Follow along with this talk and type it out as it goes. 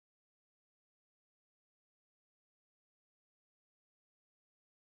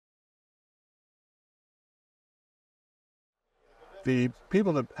The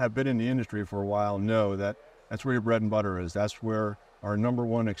people that have been in the industry for a while know that that's where your bread and butter is. That's where our number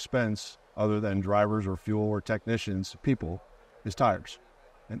one expense, other than drivers or fuel or technicians, people, is tires.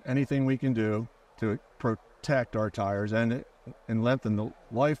 And anything we can do to protect our tires and lengthen the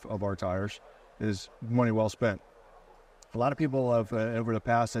life of our tires is money well spent. A lot of people have over the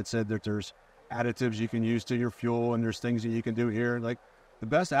past had said that there's additives you can use to your fuel and there's things that you can do here. Like, the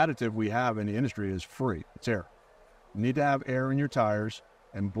best additive we have in the industry is free. It's air. You need to have air in your tires,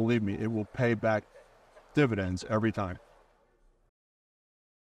 and believe me, it will pay back dividends every time.